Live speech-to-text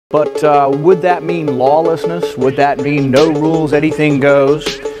But would that mean lawlessness? Would that mean no rules, anything goes?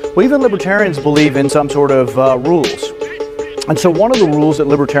 Well, even libertarians believe in some sort of rules. And so one of the rules that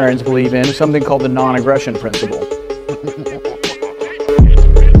libertarians believe in is something called the non-aggression principle.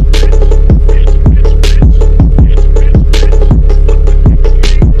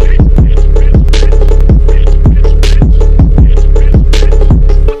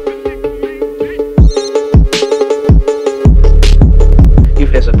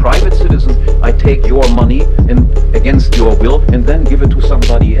 As a private citizen, I take your money against your will and then give it to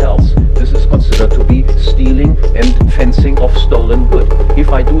somebody else. This is considered to be stealing and fencing of stolen good. If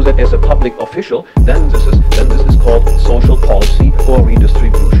I do that as a public official, then this is called social policy or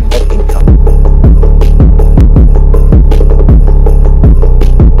redistribution